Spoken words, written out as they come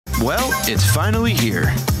Well, it's finally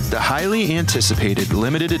here. The highly anticipated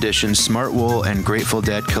limited edition Smartwool and Grateful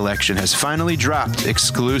Dead collection has finally dropped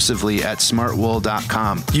exclusively at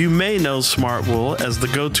smartwool.com. You may know Smartwool as the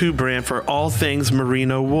go-to brand for all things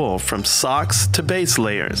merino wool, from socks to base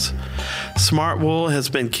layers. Smartwool has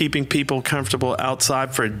been keeping people comfortable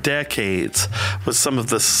outside for decades with some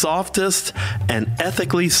of the softest and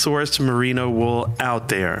ethically sourced merino wool out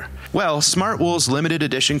there. Well, Smartwool's limited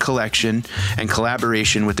edition collection and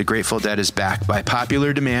collaboration with the Grateful Dead is back by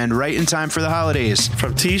popular demand right in time for the holidays.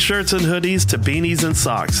 From t-shirts and hoodies to beanies and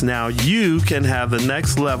socks, now you can have the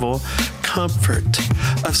next level comfort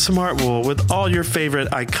of Smartwool with all your favorite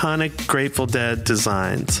iconic Grateful Dead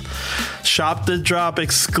designs. Shop the drop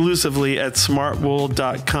exclusively at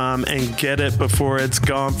smartwool.com and get it before it's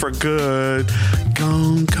gone for good.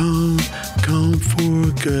 Gone for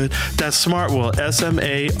good. That's Smartwool,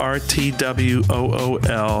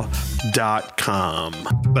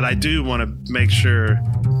 SMARTWOOL.com. But I do want to make sure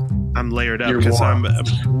I'm layered up because I'm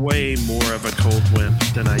way more of a cold wimp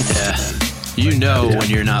than I used to be. You know when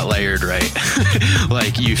you're not layered right.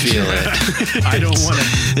 Like you feel it. I don't want to.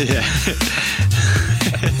 Yeah.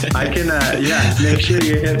 I can, make sure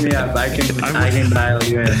you hit me up. I can dial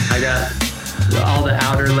you in. I got all the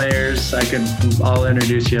outer layers. I'll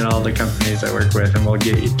introduce you to all the companies I work with, and we'll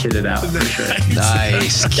get you kitted out for sure.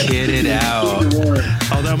 Nice, kitted out.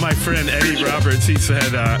 Although my friend Eddie Roberts, he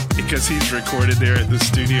said, because he's recorded there at the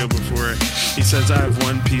studio before, he says, I have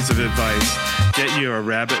one piece of advice. Get you a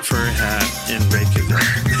rabbit fur hat and Reykjavik.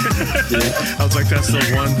 I was like, that's the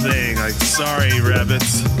one thing. Like, sorry,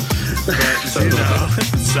 rabbits. But,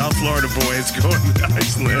 South Florida boys going to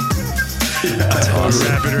Iceland. A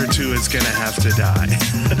rabbit or two is going to have to die.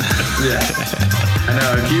 Yeah. I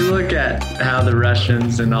know. If you look at how the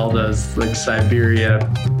Russians and all those like Siberian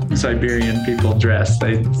people dress,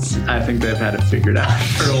 I think they've had it figured out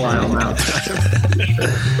for a while now.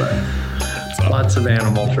 But lots of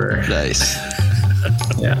animal fur. Nice.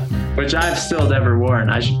 Yeah. Which I've still never worn.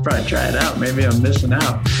 I should probably try it out. Maybe I'm missing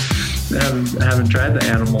out. I haven't tried the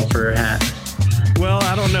animal fur hat. Well,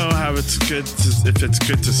 I don't know how it's good if it's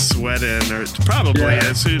good to sweat in, or it probably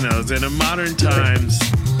is. Who knows? In modern times,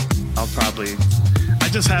 I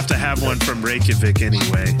just have to have one from Reykjavik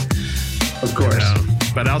anyway. Of course.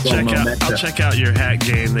 But I'll check out your hat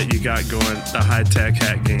game that you got going, the high tech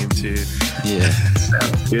hat game too. Yeah.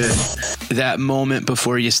 Sounds good. That moment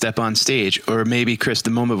before you step on stage, or maybe Chris, the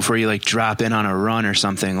moment before you like drop in on a run or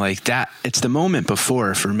something like that. It's the moment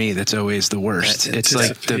before for me that's always the worst. It's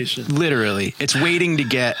like literally, it's waiting to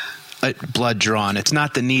get blood drawn. It's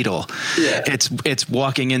not the needle. Yeah. It's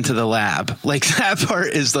walking into the lab. Like that part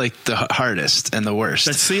is like the hardest and the worst.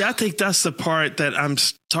 But see, I think that's the part that I'm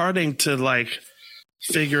starting to like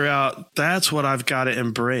figure out. That's what I've got to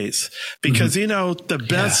embrace, because the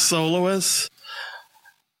best soloists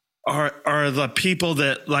are the people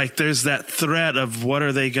that like there's that threat of what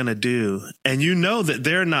are they going to do, and that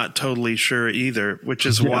they're not totally sure either, which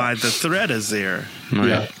is why the threat is there.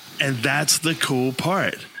 Right. And that's the cool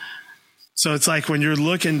part. So it's like when you're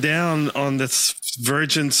looking down on this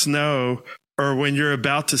virgin snow, or when you're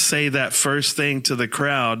about to say that first thing to the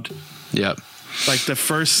crowd. Yep. Like the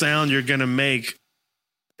first sound you're going to make,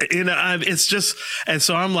 it's just, and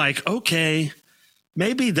so I'm like, okay,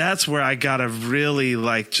 maybe that's where I got to really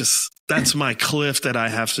that's my cliff that I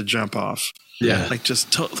have to jump off. Yeah. Like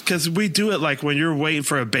because we do it like when you're waiting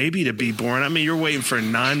for a baby to be born. I mean, you're waiting for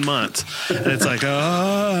 9 months and it's like,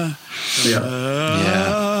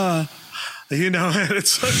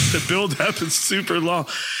 it's the build up is super long.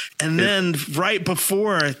 And then right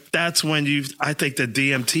before, that's when I think the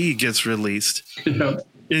DMT gets released in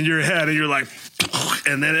your head, and you're like,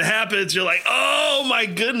 and then it happens. You're like, oh my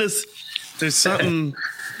goodness, there's something.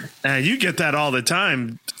 You get that all the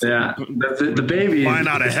time. Yeah, the baby. Why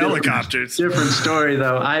not a helicopter? Different story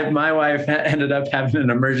though. My wife ended up having an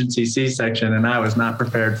emergency C-section, and I was not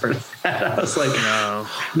prepared for that. I was like,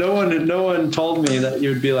 no one told me that you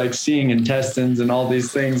would be like seeing intestines and all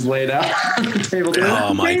these things laid out on the table.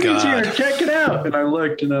 Oh my God! Here, check it out. And I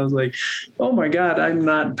looked, and I was like, oh my God, I'm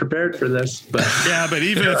not prepared for this. But but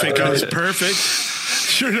even if it goes perfect,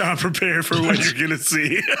 you're not prepared for what you're gonna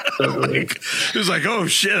see. It was like, oh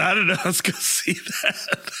shit, I don't know, I was gonna see that.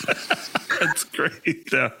 That's great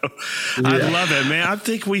though. I love it, man. I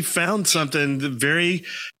think we found something very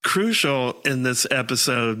crucial in this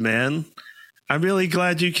episode, man. I'm really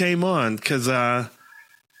glad you came on, because man,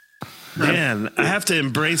 I have to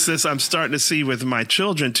embrace this. I'm starting to see with my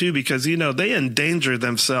children too, because they endanger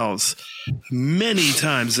themselves many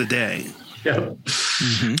times a day. Yeah.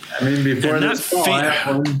 Mm-hmm. I mean, before this fall,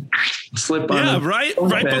 slip on. Yeah, right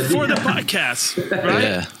before the podcast. Right?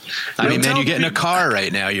 Yeah. I mean, man, you get in a car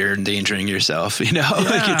right now, you're endangering yourself. You know,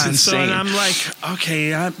 like it's insane. So and I'm like,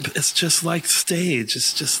 okay, it's just like stage.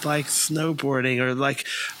 It's just like snowboarding, or like,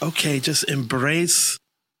 okay, just embrace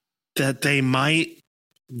that they might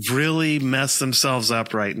really mess themselves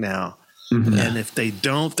up right now. Mm-hmm. And if they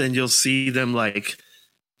don't, then you'll see them like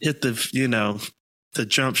hit the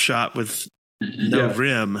jump shot with no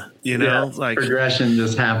rim, like progression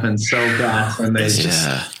just happens so fast when they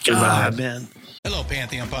God, man. Hello,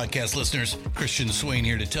 Pantheon podcast listeners. Christian Swain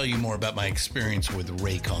here to tell you more about my experience with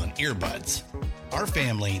Raycon earbuds. Our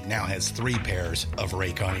family now has 3 pairs of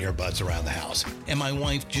Raycon earbuds around the house, and my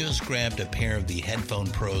wife just grabbed a pair of the Headphone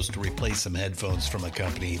Pros to replace some headphones from a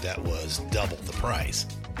company that was double the price.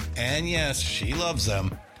 And yes, she loves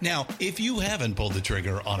them. Now, if you haven't pulled the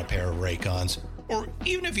trigger on a pair of Raycons, or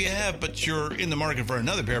even if you have, but you're in the market for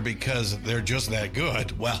another pair because they're just that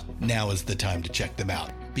good, well, now is the time to check them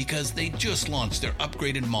out, because they just launched their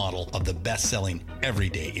upgraded model of the best-selling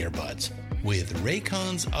everyday earbuds. With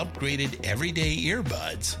Raycon's upgraded everyday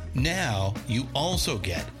earbuds, now you also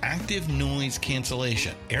get active noise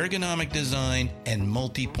cancellation, ergonomic design, and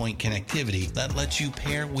multi-point connectivity that lets you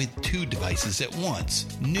pair with 2 devices at once.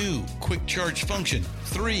 New quick charge function,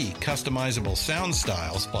 3 customizable sound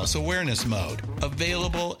styles, plus awareness mode.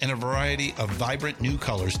 Available in a variety of vibrant new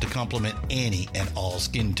colors to complement any and all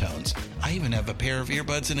skin tones. I even have a pair of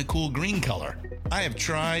earbuds in a cool green color. I have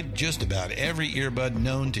tried just about every earbud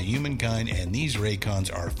known to humankind, and these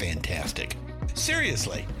Raycons are fantastic.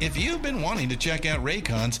 Seriously, if you've been wanting to check out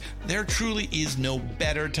Raycons, there truly is no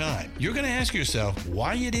better time. You're going to ask yourself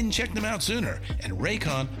why you didn't check them out sooner, and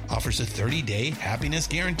Raycon offers a 30-day happiness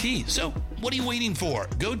guarantee. So what are you waiting for?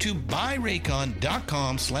 Go to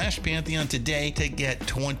buyraycon.com/Pantheon today to get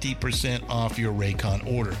 20% off your Raycon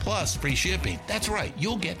order, plus free shipping. That's right,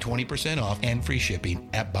 you'll get 20% off and free shipping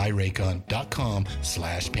at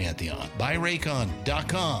buyraycon.com/Pantheon.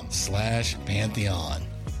 buyraycon.com/Pantheon.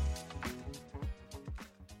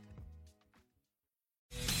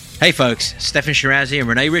 Hey folks, Stefan Shirazi and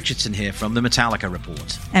Renee Richardson here from the Metallica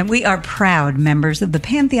Report. And we are proud members of the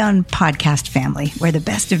Pantheon podcast family, where the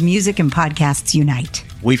best of music and podcasts unite.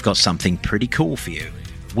 We've got something pretty cool for you.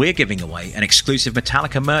 We're giving away an exclusive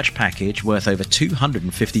Metallica merch package worth over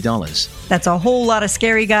 $250. That's a whole lot of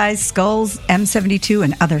Scary Guys, Skulls, M72,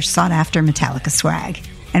 and other sought-after Metallica swag.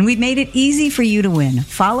 And we've made it easy for you to win.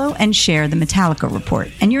 Follow and share the Metallica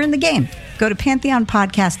Report, and you're in the game. Go to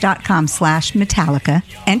pantheonpodcast.com/Metallica,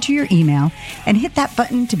 enter your email, and hit that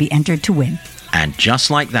button to be entered to win. And just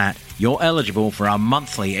like that, you're eligible for our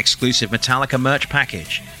monthly exclusive Metallica merch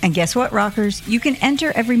package. And guess what, rockers? You can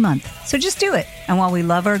enter every month, so just do it. And while we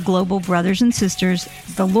love our global brothers and sisters,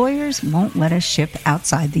 the lawyers won't let us ship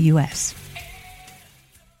outside the U.S.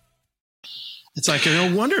 It's like,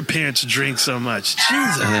 no wonder Pants drink so much.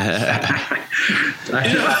 Jesus.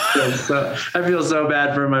 I feel so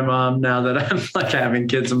bad for my mom now that I'm like having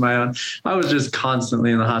kids of my own. I was just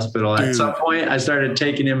constantly in the hospital. Dude. At some point, I started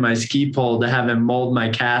taking in my ski pole to have him mold my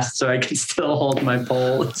cast so I could still hold my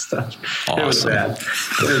pole and stuff. Awesome. It was bad.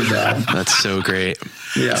 That's so great.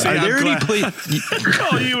 Yeah. See, are there any places?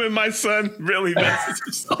 Call you and my son really messes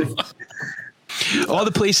yourself up. All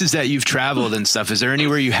the places that you've traveled and stuff, is there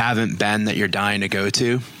anywhere you haven't been that you're dying to go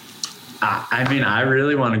to? I mean, I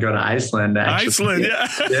really want to go to Iceland, actually.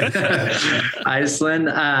 Iceland, yeah. Iceland.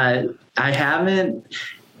 I haven't.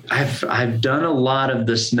 I've done a lot of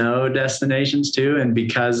the snow destinations too. And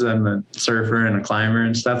because I'm a surfer and a climber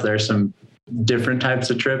and stuff, there's some different types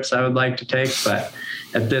of trips I would like to take. But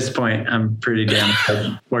at this point, I'm pretty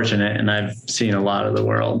damn fortunate, and I've seen a lot of the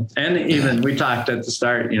world. And even we talked at the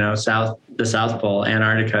start, the South Pole,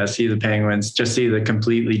 Antarctica, see the penguins, just see the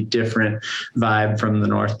completely different vibe from the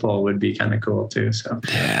North Pole would be kind of cool too. So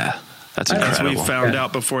yeah, that's incredible. As we found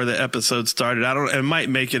out before the episode started. It might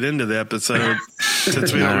make it into the episode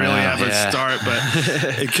since we don't really have a start, but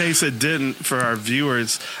in case it didn't, for our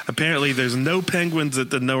viewers, apparently there's no penguins at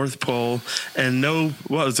the North Pole and no,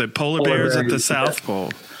 polar bears at the South Pole,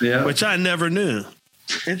 which I never knew.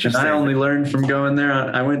 And I only learned from going there.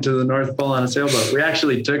 I went to the North Pole on a sailboat. We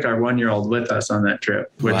actually took our 1-year-old with us on that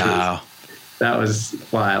trip, which was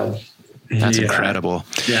wild. That's incredible.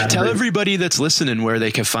 Yeah, Tell everybody that's listening where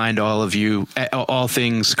they can find all of you, all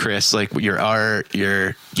things, Chris, like your art,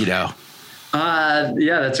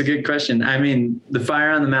 Yeah, that's a good question. I mean, the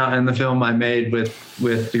Fire on the Mountain, the film I made with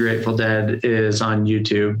the Grateful Dead, is on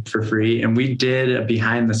YouTube for free. And we did a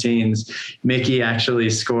behind the scenes. Mickey actually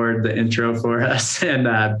scored the intro for us.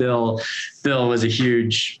 And Bill was a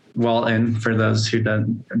huge Walton, for those who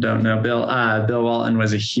don't know. Bill Walton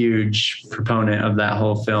was a huge proponent of that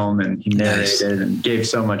whole film, and he narrated and gave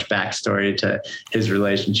so much backstory to his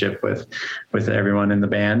relationship with everyone in the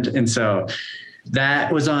band. And so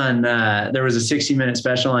that was on, there was a 60-minute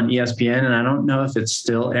special on ESPN, and I don't know if it's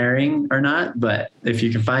still airing or not, but if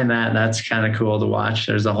you can find that, that's kind of cool to watch.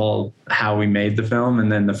 There's a whole how we made the film,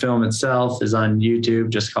 and then the film itself is on YouTube,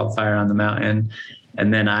 just called Fire on the Mountain.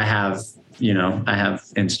 And then I have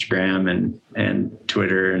Instagram and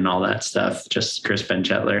Twitter and all that stuff, just Chris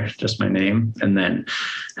Benchetler, just my name. And then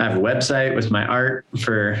I have a website with my art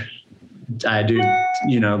I do,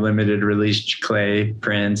 limited release clay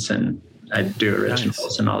prints, and I do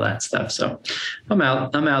originals and all that stuff. So I'm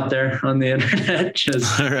out there on the internet,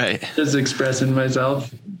 just expressing myself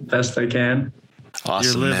best I can.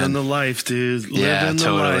 Awesome, You're living the life, dude. Living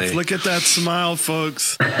the life. Look at that smile,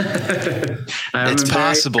 folks. It's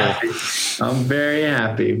possible. I'm very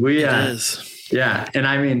happy. It is. Yeah. And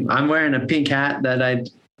I mean, I'm wearing a pink hat that I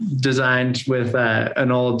designed with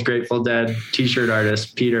an old Grateful Dead t-shirt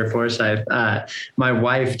artist, Peter Forsyth. My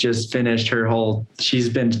wife just finished she's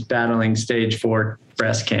been battling stage 4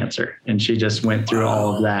 breast cancer, and she just went through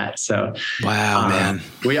all of that. So man.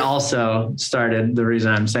 We also started, the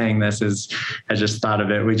reason I'm saying this is I just thought of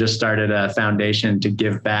it. We just started a foundation to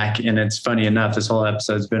give back. And it's funny enough, this whole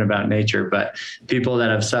episode's been about nature, but people that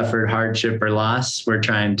have suffered hardship or loss, we're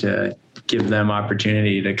trying to give them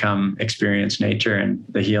opportunity to come experience nature and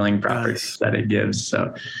the healing properties that it gives.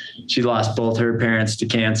 So she lost both her parents to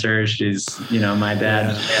cancer. She's, my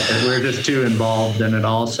dad, we're just too involved in it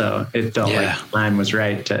all. So it felt like the time was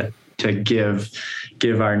right to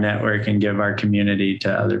give our network and give our community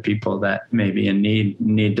to other people that maybe in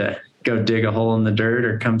need to go dig a hole in the dirt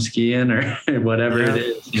or come skiing or whatever it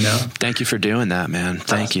is, Thank you for doing that, man.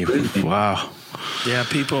 Thank you. Wow. Yeah.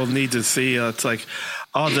 People need to see, it's like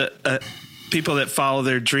all the people that follow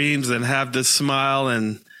their dreams and have this smile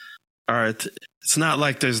and it's not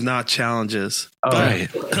like there's not challenges. Right.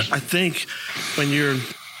 I think when you're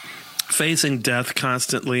facing death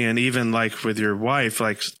constantly, and even like with your wife,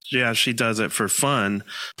 she does it for fun,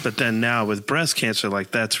 but then now with breast cancer,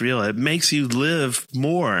 that's real. It makes you live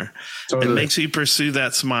more. Totally. It makes you pursue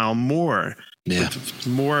that smile more, with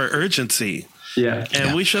more urgency. Yeah.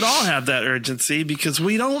 And we should all have that urgency because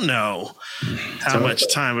we don't know how much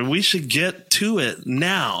time, and we should get to it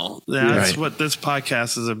now. That's what this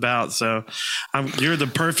podcast is about. So you're the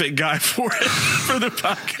perfect guy for it, for the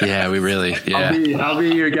podcast. Yeah, we really, I'll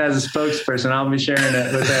be your guys' spokesperson. I'll be sharing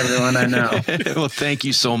it with everyone I know. Well, thank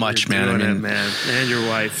you so much, You're man. Doing it, man. And your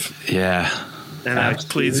wife. Yeah. And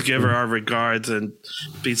please give her our regards and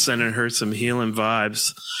be sending her some healing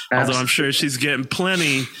vibes. Although I'm sure she's getting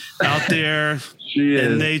plenty out there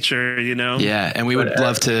in nature, Yeah, and we would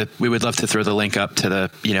love to throw the link up to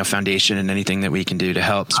the foundation and anything that we can do to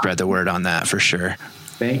help spread the word on that for sure.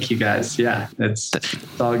 Thank you guys. Yeah, it's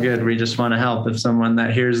all good. We just want to help. If someone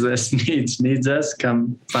that hears this needs us,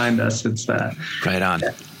 come find us. It's right on.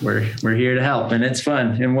 We're here to help, and it's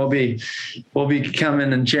fun. And we'll be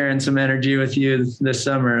coming and sharing some energy with you this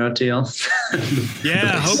summer, Oteil.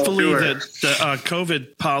 Yeah, hopefully that the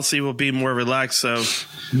COVID policy will be more relaxed. So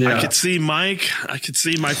I could see Mike. I could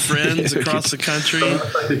see my friends across the country.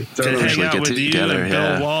 Totally. Hang out with you and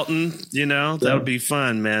Bill Walton. That would be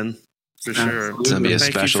fun, man. For sure. It's going to be a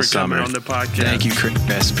special summer. On the podcast. Thank you,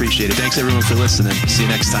 Chris. Appreciate it. Thanks, everyone, for listening. See you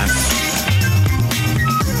next time.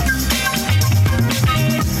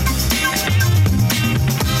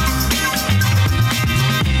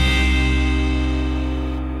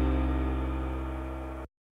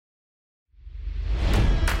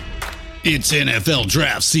 It's NFL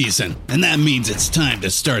draft season, and that means it's time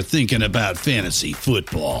to start thinking about fantasy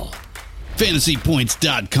football.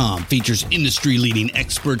 FantasyPoints.com features industry-leading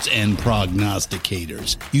experts and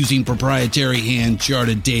prognosticators using proprietary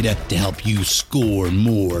hand-charted data to help you score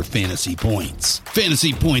more fantasy points.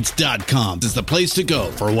 FantasyPoints.com is the place to go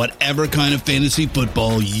for whatever kind of fantasy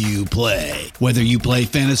football you play. Whether you play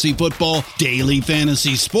fantasy football, daily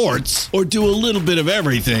fantasy sports, or do a little bit of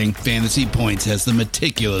everything, Fantasy Points has the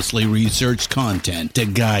meticulously researched content to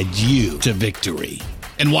guide you to victory.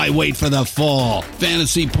 And why wait for the fall?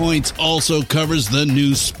 Fantasy Points also covers the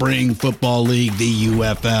new spring football league, the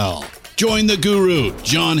UFL. Join the guru,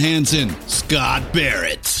 John Hansen, Scott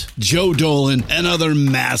Barrett, Joe Dolan, and other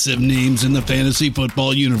massive names in the fantasy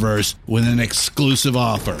football universe with an exclusive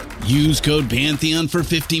offer. Use code Pantheon for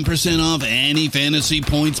 15% off any Fantasy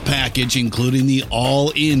Points package, including the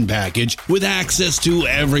all-in package with access to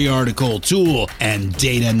every article, tool, and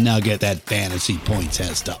data nugget that Fantasy Points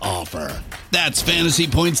has to offer. That's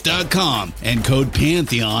fantasypoints.com and code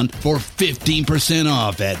Pantheon for 15%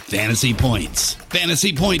 off at Fantasy Points.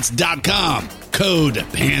 Fantasypoints.com, code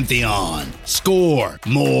Pantheon. Score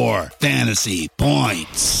more fantasy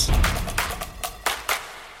points.